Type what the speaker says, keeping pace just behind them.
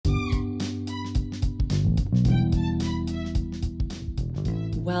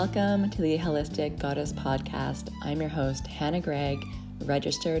Welcome to the Holistic Goddess Podcast. I'm your host, Hannah Gregg,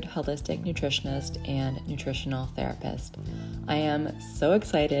 registered holistic nutritionist and nutritional therapist. I am so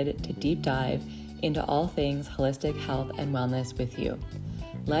excited to deep dive into all things holistic health and wellness with you.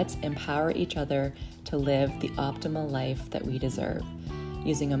 Let's empower each other to live the optimal life that we deserve,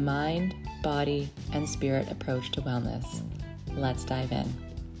 using a mind, body, and spirit approach to wellness. Let's dive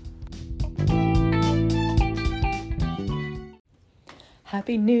in.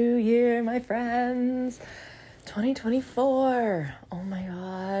 Happy New Year, my friends! 2024! Oh my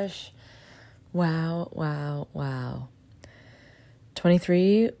gosh. Wow.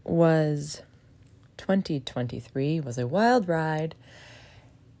 2023 was a wild ride.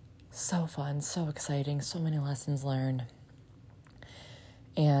 So fun, so exciting, so many lessons learned.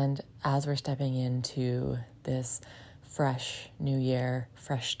 And as we're stepping into this fresh new year,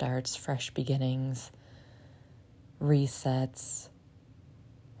 fresh starts, fresh beginnings, resets,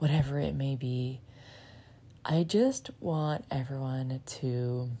 whatever it may be, I just want everyone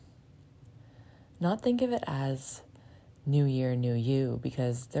to not think of it as new year, new you,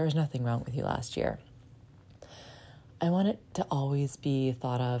 because there was nothing wrong with you last year. I want it to always be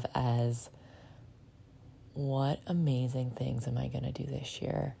thought of as, what amazing things am I going to do this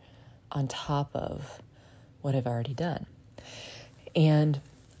year on top of what I've already done? And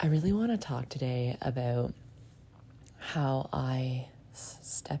I really want to talk today about how I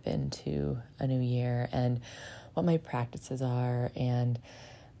step into a new year and what my practices are. And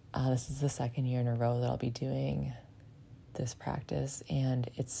this is the second year in a row that I'll be doing this practice,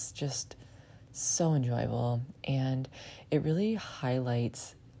 and it's just so enjoyable, and it really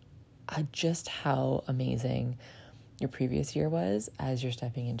highlights just how amazing your previous year was as you're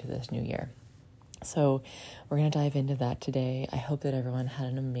stepping into this new year. So we're going to dive into that today. I hope that everyone had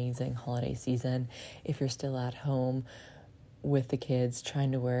an amazing holiday season. If you're still at home with the kids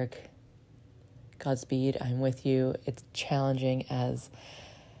trying to work, Godspeed, I'm with you. It's challenging as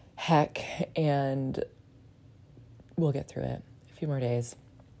heck, and we'll get through it. A few more days.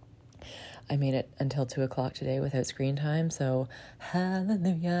 I made it until 2:00 today without screen time, so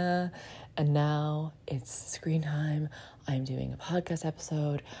hallelujah. And now it's screen time. I'm doing a podcast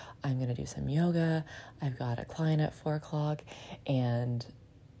episode. I'm going to do some yoga. I've got a client at 4:00, and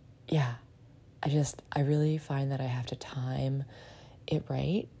yeah, I really find that I have to time it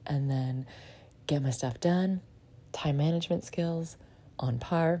right and then get my stuff done. Time management skills on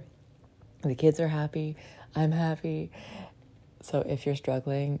par. The kids are happy. I'm happy. So if you're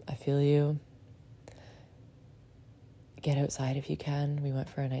struggling, I feel you. Get outside if you can. We went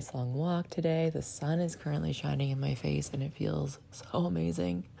for a nice long walk today. The sun is currently shining in my face and it feels so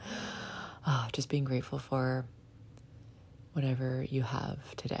amazing. Just being grateful for whatever you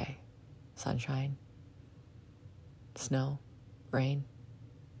have today. Sunshine, snow, rain,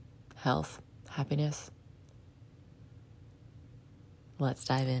 health, happiness. Let's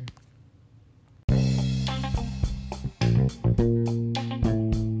dive in.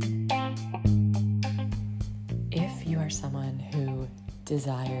 If you are someone who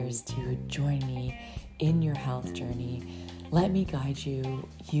desires to join me in your health journey, let me guide you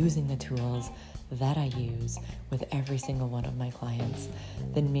using the tools that I use with every single one of my clients,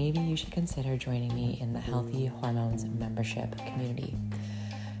 then maybe you should consider joining me in the Healthy Hormones membership community.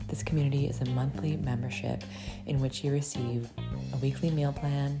 This community is a monthly membership in which you receive a weekly meal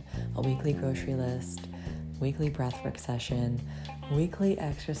plan, a weekly grocery list, weekly breathwork session, weekly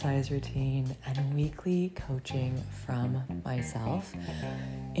exercise routine, and weekly coaching from myself,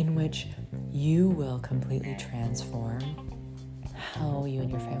 in which you will completely transform how you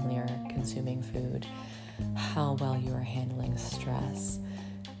and your family are consuming food, how well you are handling stress,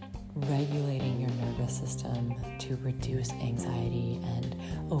 regulating your nervous system to reduce anxiety and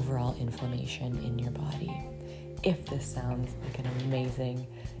overall inflammation in your body. If this sounds like an amazing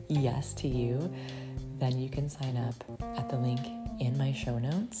yes to you, then you can sign up at the link in my show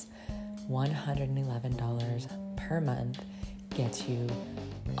notes. $111 per month gets you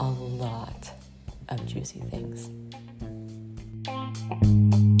a lot of juicy things.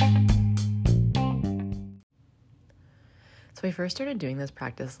 So we first started doing this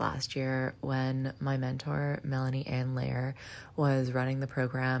practice last year when my mentor, Melanie Ann Lair, was running the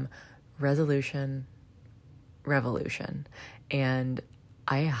program Resolution Revolution. And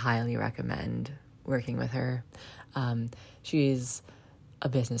I highly recommend working with her. She's a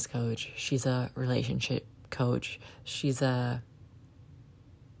business coach. She's a relationship coach. She's a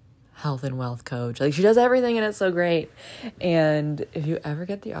health and wealth coach. Like, she does everything, and it's so great. And if you ever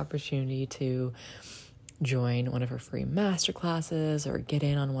get the opportunity to join one of her free masterclasses or get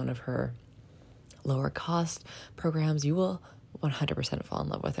in on one of her lower cost programs, you will 100% fall in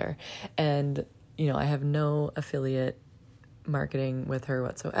love with her. And, I have no affiliate marketing with her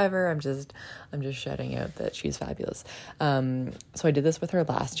whatsoever. I'm just shouting out that she's fabulous. So I did this with her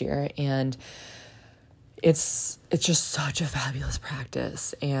last year, and it's just such a fabulous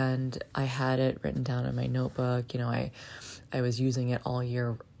practice. And I had it written down in my notebook. I was using it all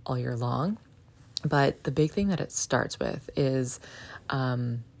year long. But the big thing that it starts with is,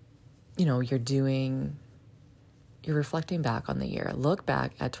 you're reflecting back on the year. Look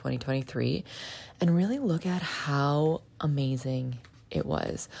back at 2023 and really look at how amazing it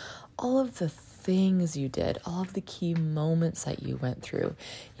was. All of the things you did, all of the key moments that you went through,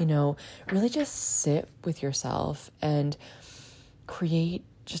 really just sit with yourself and create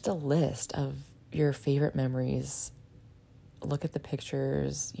just a list of your favorite memories. Look at the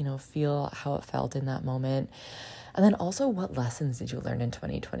pictures, feel how it felt in that moment. And then also, what lessons did you learn in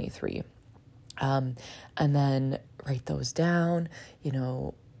 2023? And then write those down.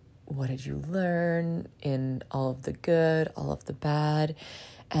 What did you learn in all of the good, all of the bad,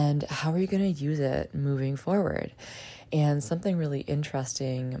 and how are you going to use it moving forward? And something really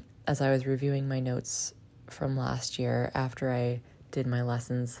interesting, as I was reviewing my notes from last year after I did my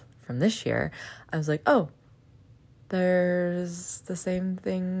lessons from this year, I was like, oh, there's the same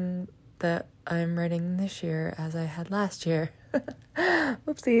thing that I'm writing this year as I had last year.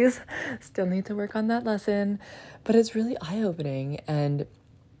 Whoopsies. Still need to work on that lesson. But it's really eye-opening. And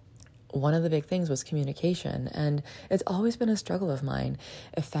one of the big things was communication. And it's always been a struggle of mine,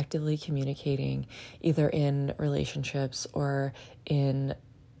 effectively communicating either in relationships or in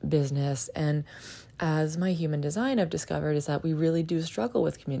business. And as my human design, I've discovered is that we really do struggle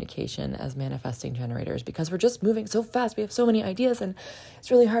with communication as manifesting generators because we're just moving so fast. We have so many ideas and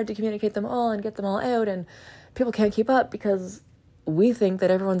it's really hard to communicate them all and get them all out. And people can't keep up because we think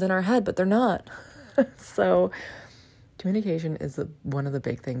that everyone's in our head, but they're not. So communication is one of the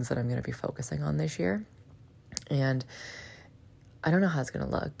big things that I'm going to be focusing on this year. And I don't know how it's going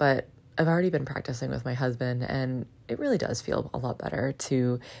to look, but I've already been practicing with my husband, and it really does feel a lot better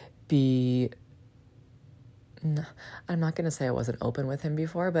to be... I'm not going to say I wasn't open with him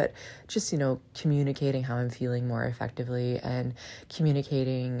before, but just, communicating how I'm feeling more effectively and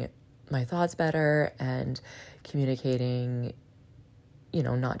communicating my thoughts better and communicating,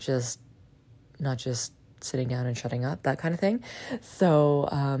 not just sitting down and shutting up, that kind of thing. So,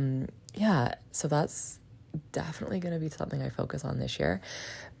 so that's definitely going to be something I focus on this year.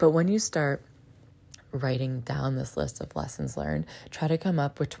 But when you start writing down this list of lessons learned, try to come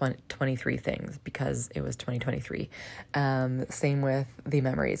up with 23 things because it was 2023. Same with the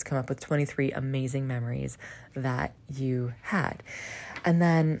memories. Come up with 23 amazing memories that you had. And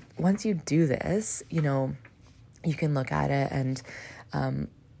then once you do this, you can look at it and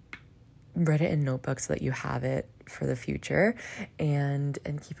write it in notebooks so that you have it for the future and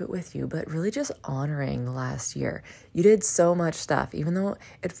keep it with you. But really just honoring the last year. You did so much stuff, even though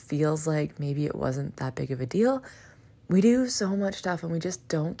it feels like maybe it wasn't that big of a deal. We do so much stuff and we just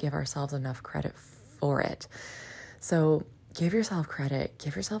don't give ourselves enough credit for it. So give yourself credit,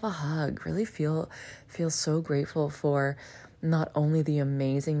 give yourself a hug, really feel so grateful for not only the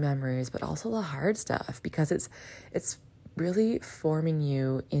amazing memories, but also the hard stuff, because it's really forming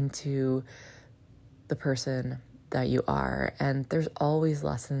you into the person that you are. And there's always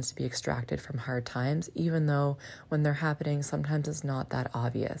lessons to be extracted from hard times, even though when they're happening, sometimes it's not that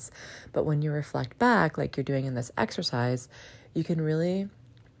obvious. But when you reflect back, like you're doing in this exercise, you can really,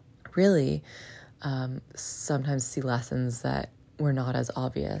 really sometimes see lessons that were not as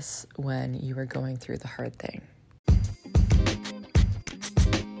obvious when you were going through the hard thing.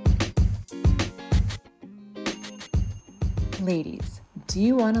 Ladies, do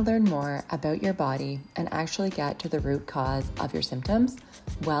you want to learn more about your body and actually get to the root cause of your symptoms?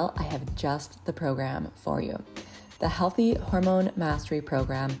 Well, I have just the program for you. The Healthy Hormone Mastery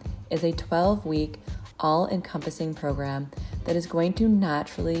Program is a 12-week, all-encompassing program that is going to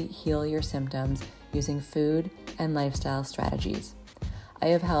naturally heal your symptoms using food and lifestyle strategies. I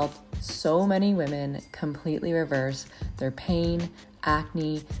have helped so many women completely reverse their pain,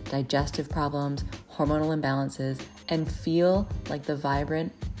 acne, digestive problems, hormonal imbalances, and feel like the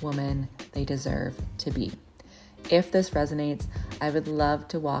vibrant woman they deserve to be. If this resonates, I would love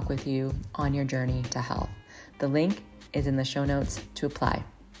to walk with you on your journey to health. The link is in the show notes to apply.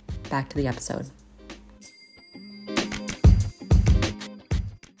 Back to the episode.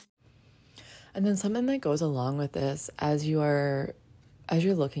 And then something that goes along with this, as you're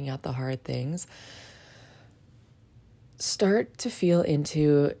looking at the hard things, start to feel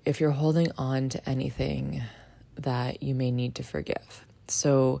into if you're holding on to anything that you may need to forgive.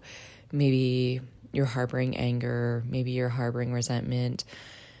 So maybe you're harboring anger, maybe you're harboring resentment,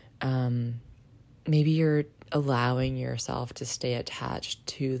 maybe you're allowing yourself to stay attached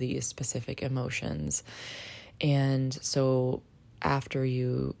to these specific emotions. And so after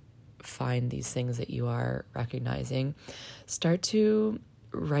you find these things that you are recognizing, start to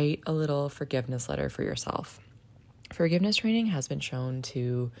write a little forgiveness letter for yourself. Forgiveness training has been shown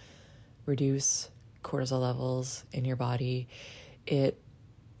to reduce cortisol levels in your body.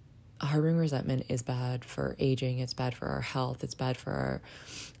 Harboring resentment is bad for aging, it's bad for our health, it's bad for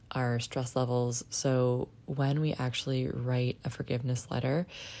our stress levels. So when we actually write a forgiveness letter,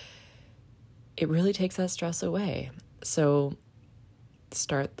 it really takes that stress away. So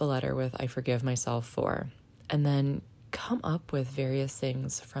start the letter with, I forgive myself for, and then come up with various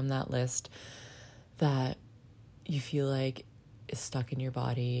things from that list that you feel like is stuck in your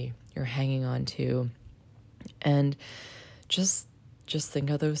body, you're hanging on to, and just think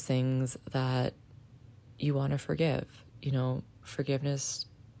of those things that you want to forgive. Forgiveness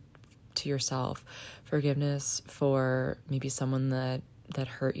to yourself, forgiveness for maybe someone that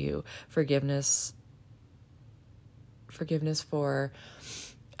hurt you, forgiveness for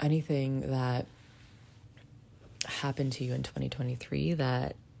anything that happened to you in 2023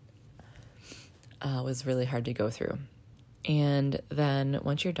 that was really hard to go through. And then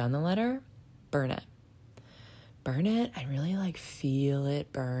once you're done the letter, burn it and really feel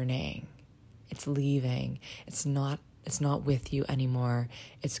it burning. It's leaving. It's not with you anymore.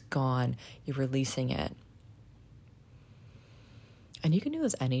 It's gone. You're releasing it. And you can do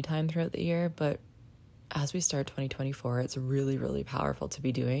this anytime throughout the year, but as we start 2024, it's really, really powerful to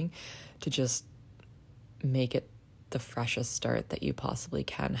be doing, to just make it the freshest start that you possibly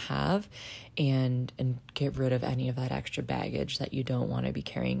can have, and get rid of any of that extra baggage that you don't want to be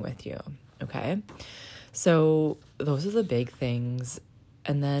carrying with you. Okay? So those are the big things.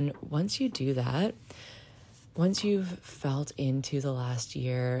 And then once you do that, once you've felt into the last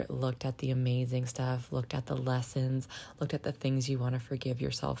year, looked at the amazing stuff, looked at the lessons, looked at the things you want to forgive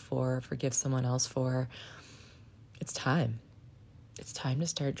yourself for, forgive someone else for, it's time. It's time to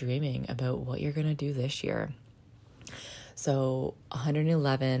start dreaming about what you're going to do this year. So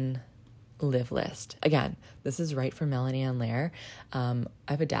 111 live list. Again, this is right for Melanie Ann Lair.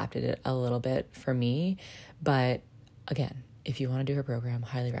 I've adapted it a little bit for me, but again, if you want to do her program,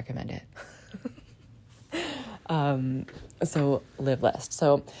 highly recommend it. So live list.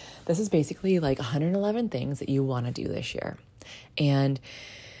 So this is basically 111 things that you want to do this year. And,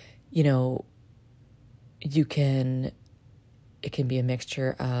 it can be a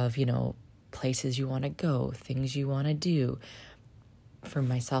mixture of, places you want to go, things you want to do. For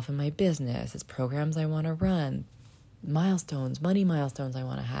myself and my business, it's programs I want to run, milestones, money milestones I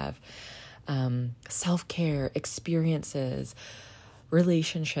want to have, self-care, experiences,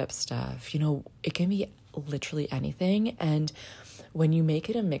 relationship stuff. It can be literally anything. And when you make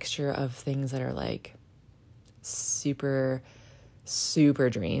it a mixture of things that are super, super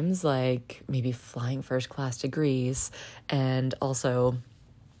dreams, like maybe flying first class to Greece and also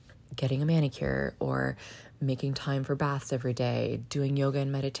getting a manicure, or making time for baths every day, doing yoga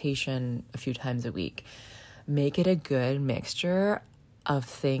and meditation a few times a week. Make it a good mixture of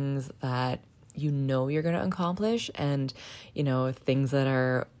things that you're going to accomplish, and, things that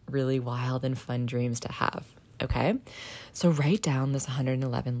are really wild and fun dreams to have. Okay? So write down this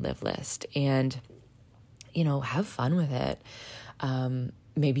 111 live list and, have fun with it.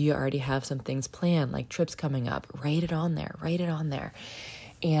 Maybe you already have some things planned, like trips coming up. Write it on there.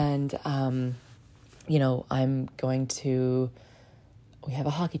 And, we have a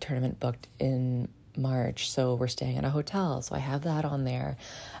hockey tournament booked in March, so we're staying at a hotel. So I have that on there.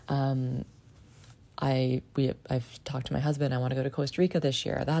 I've talked to my husband. I want to go to Costa Rica this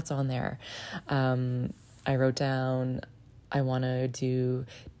year. That's on there. I wrote down, I want to do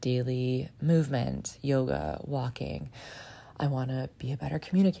daily movement, yoga, walking. I want to be a better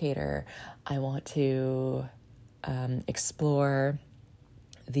communicator. I want to explore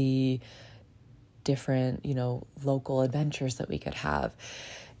the different, local adventures that we could have.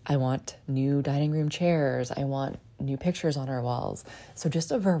 I want new dining room chairs. I want new pictures on our walls. So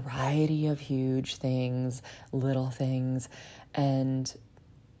just a variety of huge things, little things, and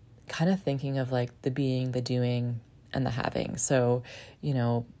kind of thinking of the being, the doing, and the having. So,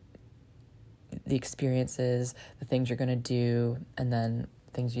 the experiences, the things you're going to do, and then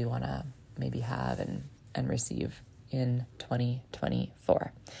things you want to maybe have and receive in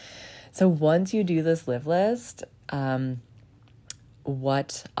 2024. So once you do this live list,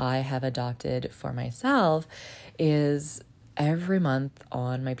 what I have adopted for myself is every month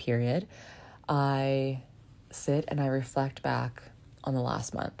on my period, I sit and I reflect back on the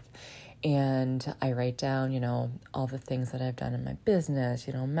last month. And I write down, all the things that I've done in my business,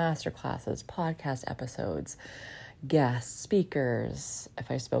 master classes, podcast episodes, guests, speakers,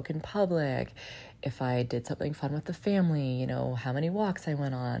 if I spoke in public, if I did something fun with the family, how many walks I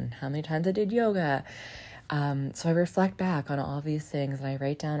went on, how many times I did yoga. So I reflect back on all of these things and I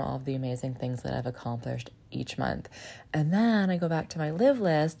write down all of the amazing things that I've accomplished each month. And then I go back to my live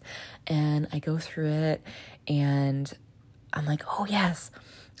list and I go through it and I'm like, oh yes,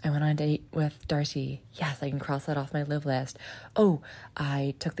 I went on a date with Darcy. Yes, I can cross that off my live list. Oh,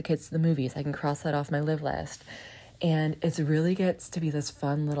 I took the kids to the movies. I can cross that off my live list. And it really gets to be this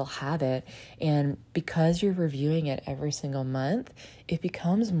fun little habit. And because you're reviewing it every single month, it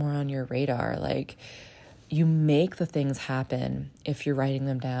becomes more on your radar. Like, you make the things happen if you're writing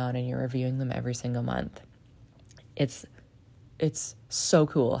them down and you're reviewing them every single month. It's so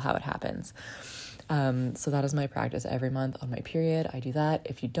cool how it happens. So that is my practice every month on my period. I do that.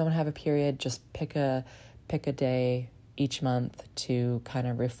 If you don't have a period, just pick a day each month to kind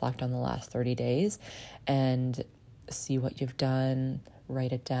of reflect on the last 30 days and see what you've done,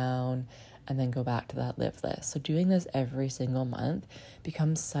 write it down, and then go back to that live list. So doing this every single month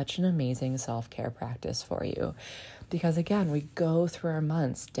becomes such an amazing self-care practice for you. Because again, we go through our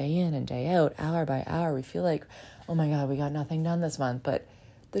months day in and day out, hour by hour. We feel like, oh my God, we got nothing done this month. But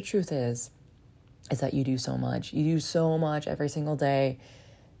the truth is that you do so much. You do so much every single day.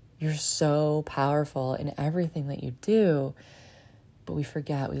 You're so powerful in everything that you do, but we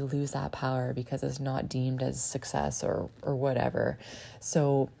forget, we lose that power because it's not deemed as success or whatever.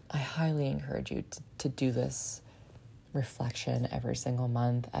 So I highly encourage you to do this reflection every single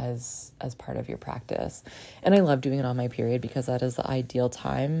month as part of your practice. And I love doing it on my period because that is the ideal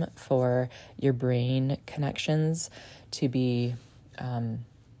time for your brain connections to be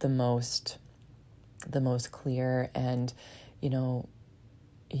the most clear, and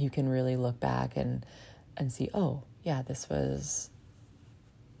you can really look back and see, oh yeah, this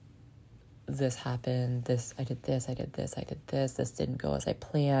happened, I did this didn't go as I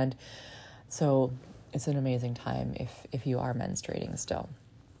planned. So it's an amazing time if you are menstruating still.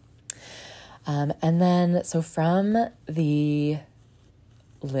 And then, so from the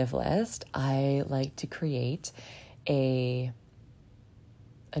live list, I like to create a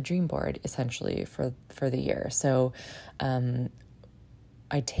dream board essentially for the year. So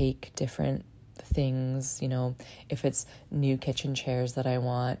I take different things, if it's new kitchen chairs that I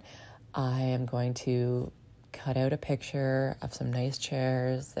want, I am going to cut out a picture of some nice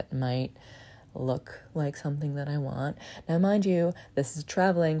chairs that might look like something that I want. Now, mind you, this is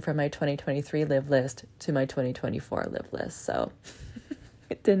traveling from my 2023 live list to my 2024 live list. So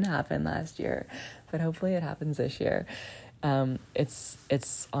it didn't happen last year, but hopefully it happens this year.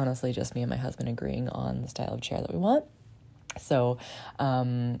 It's honestly just me and my husband agreeing on the style of chair that we want. So,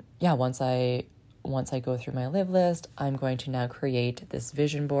 once I go through my live list, I'm going to now create this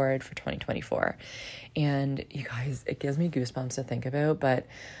vision board for 2024. And you guys, it gives me goosebumps to think about, but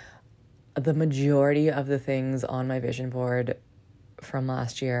the majority of the things on my vision board from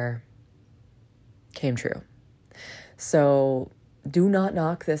last year came true. So do not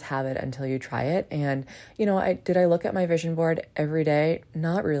knock this habit until you try it. And, did I look at my vision board every day?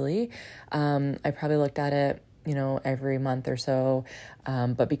 Not really. I probably looked at it, every month or so.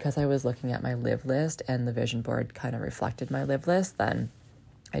 But because I was looking at my live list and the vision board kind of reflected my live list, then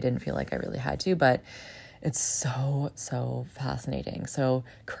I didn't feel like I really had to, but it's so fascinating. So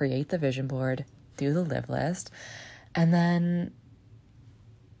create the vision board, do the live list, and then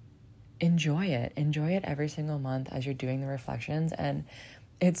enjoy it. Enjoy it every single month as you're doing the reflections. And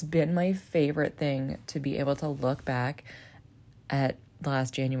it's been my favorite thing to be able to look back at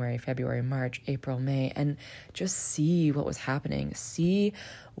last January, February, March, April, May, and just see what was happening. See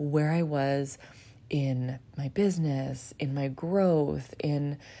where I was in my business, in my growth,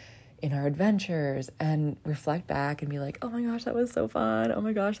 in our adventures, and reflect back and be like, oh my gosh, that was so fun. Oh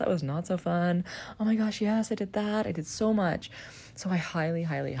my gosh, that was not so fun. Oh my gosh, yes, I did that. I did so much. So I highly,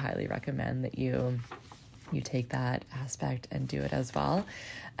 highly, highly recommend that you take that aspect and do it as well.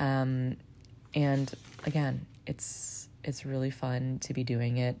 And again, it's really fun to be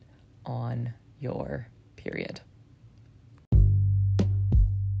doing it on your period.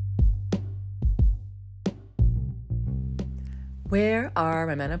 Where are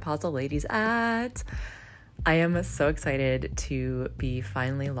my menopausal ladies at? I am so excited to be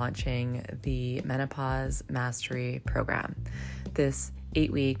finally launching the Menopause Mastery Program. This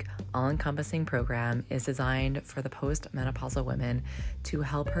 8-week all-encompassing program is designed for the postmenopausal women to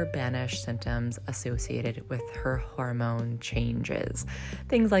help her banish symptoms associated with her hormone changes.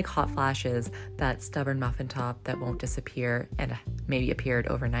 Things like hot flashes, that stubborn muffin top that won't disappear and maybe appeared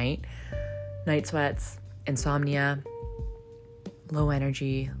overnight, night sweats, insomnia, low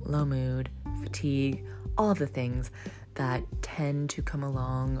energy, low mood, fatigue, all of the things that tend to come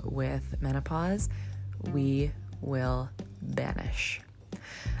along with menopause, we will banish.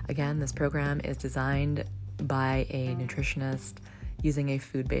 Again, this program is designed by a nutritionist using a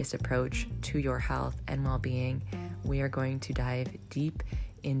food-based approach to your health and well-being. We are going to dive deep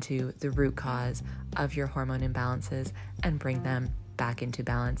into the root cause of your hormone imbalances and bring them back into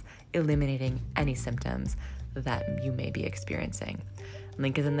balance, eliminating any symptoms that you may be experiencing.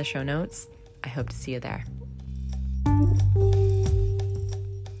 Link is in the show notes. I hope to see you there.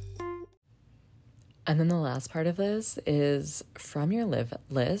 And then the last part of this is, from your live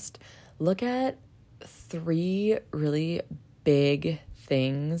list, look at 3 really big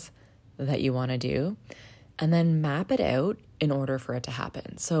things that you want to do and then map it out in order for it to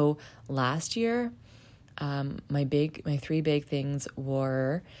happen. So last year, my 3 big things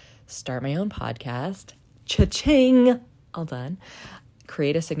were start my own podcast, cha-ching, all done,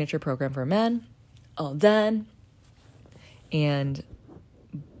 create a signature program for men, all done, and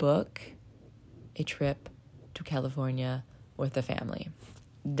book a trip to California with the family,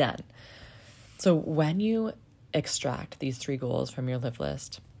 done. So when you extract these 3 goals from your live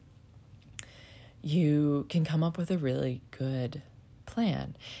list, you can come up with a really good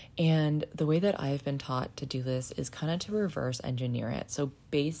plan. And the way that I've been taught to do this is kind of to reverse engineer it. So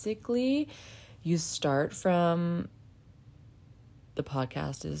basically, you start from the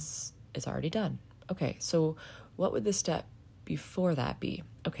podcast is already done. Okay, so what would the step before that be?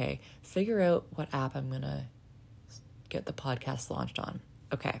 Okay, figure out what app I'm going to get the podcast launched on.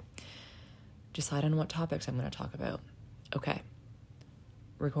 Okay, decide on what topics I'm going to talk about. Okay,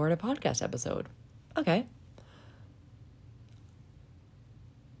 record a podcast episode. Okay,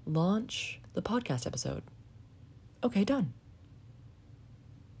 launch the podcast episode. Okay, done.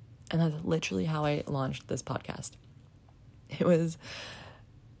 And that's literally how I launched this podcast. It was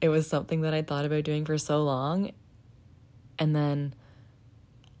something that I thought about doing for so long, and then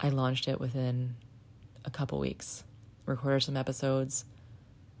I launched it within a couple weeks. Recorded some episodes,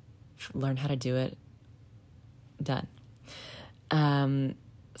 learned how to do it, done.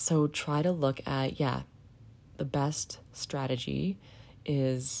 So try to look at, the best strategy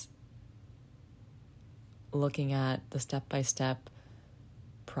is looking at the step-by-step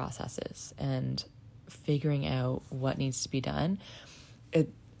processes and figuring out what needs to be done.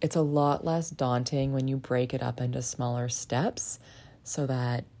 It's a lot less daunting when you break it up into smaller steps so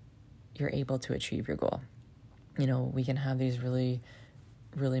that you're able to achieve your goal. You know, we can have these really,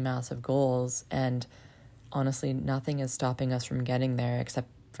 really massive goals, and honestly, nothing is stopping us from getting there except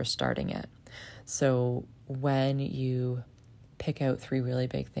for starting it. So when you pick out 3 really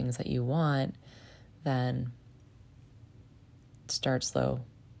big things that you want, then start slow,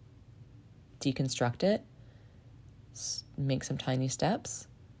 deconstruct it, make some tiny steps,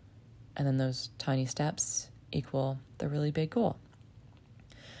 and then those tiny steps equal the really big goal.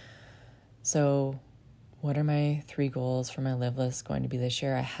 So what are my 3 goals for my live list going to be this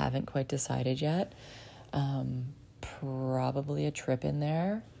year? I haven't quite decided yet. Probably a trip in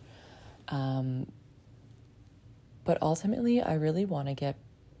there. But ultimately, I really want to get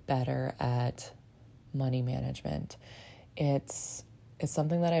better at money management. It's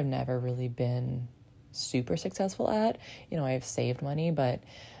something that I've never really been super successful at. You know, I've saved money, but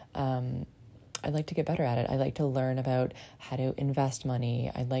I'd like to get better at it. I'd like to learn about how to invest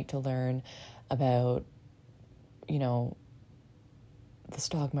money. I'd like to learn about, you know, the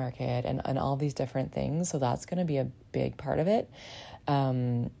stock market and all these different things. So that's going to be a big part of it.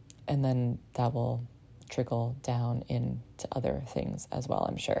 And then that will trickle down into other things as well,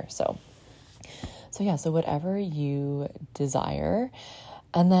 I'm sure. So whatever you desire,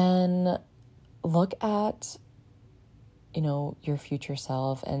 and then look at, you know, your future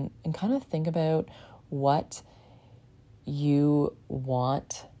self and kind of think about what you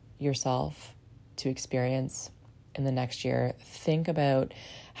want yourself to experience in the next year. Think about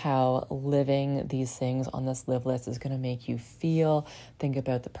how living these things on this live list is going to make you feel. Think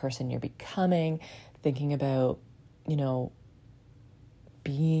about the person you're becoming. Thinking about, you know,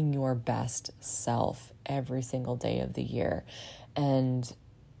 being your best self every single day of the year. And,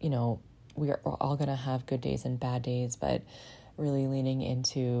 you know, we're all going to have good days and bad days, but really leaning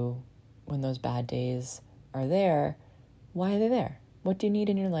into when those bad days are there, why are they there? What do you need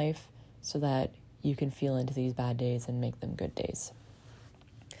in your life so that you can feel into these bad days and make them good days?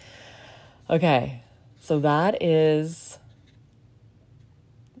 Okay, so that is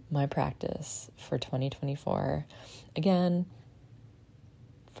my practice for 2024. Again,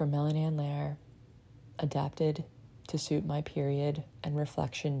 for Melanie Ann Lair, adapted to suit my period and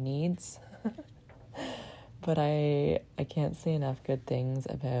reflection needs. But I can't say enough good things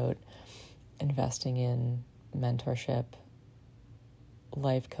about investing in mentorship,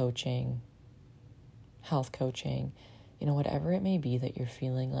 life coaching, health coaching, whatever it may be that you're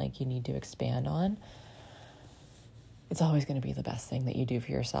feeling like you need to expand on. It's always going to be the best thing that you do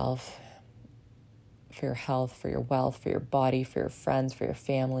for yourself, for your health, for your wealth, for your body, for your friends, for your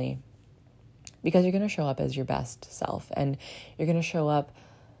family, because you're going to show up as your best self, and you're going to show up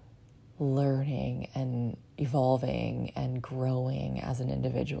learning and evolving and growing as an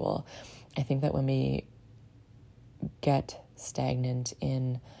individual. I think that when we get stagnant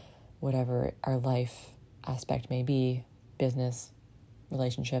in whatever our life aspect may be, business,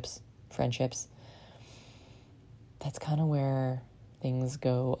 relationships, friendships, that's kind of where things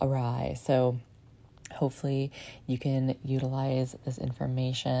go awry. So hopefully you can utilize this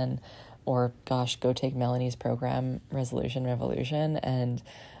information, or go take Melanie's program, Resolution Revolution, and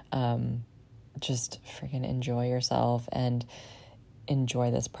just freaking enjoy yourself and enjoy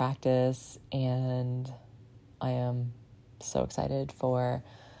this practice. And I am so excited for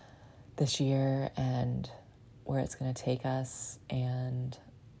this year and where it's going to take us. And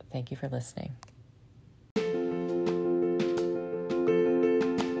thank you for listening.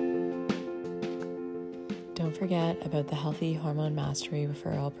 Don't forget about the Healthy Hormone Mastery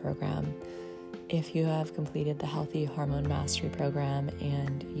Referral Program. If you have completed the Healthy Hormone Mastery Program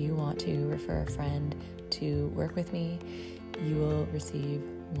and you want to refer a friend to work with me, you will receive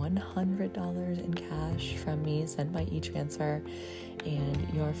 $100 in cash from me sent by e-transfer,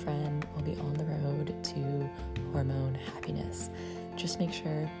 and your friend will be on the road to hormone happiness. Just make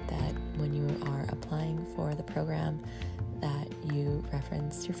sure that when you are applying for the program that you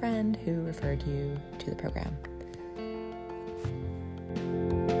reference your friend who referred you to the program.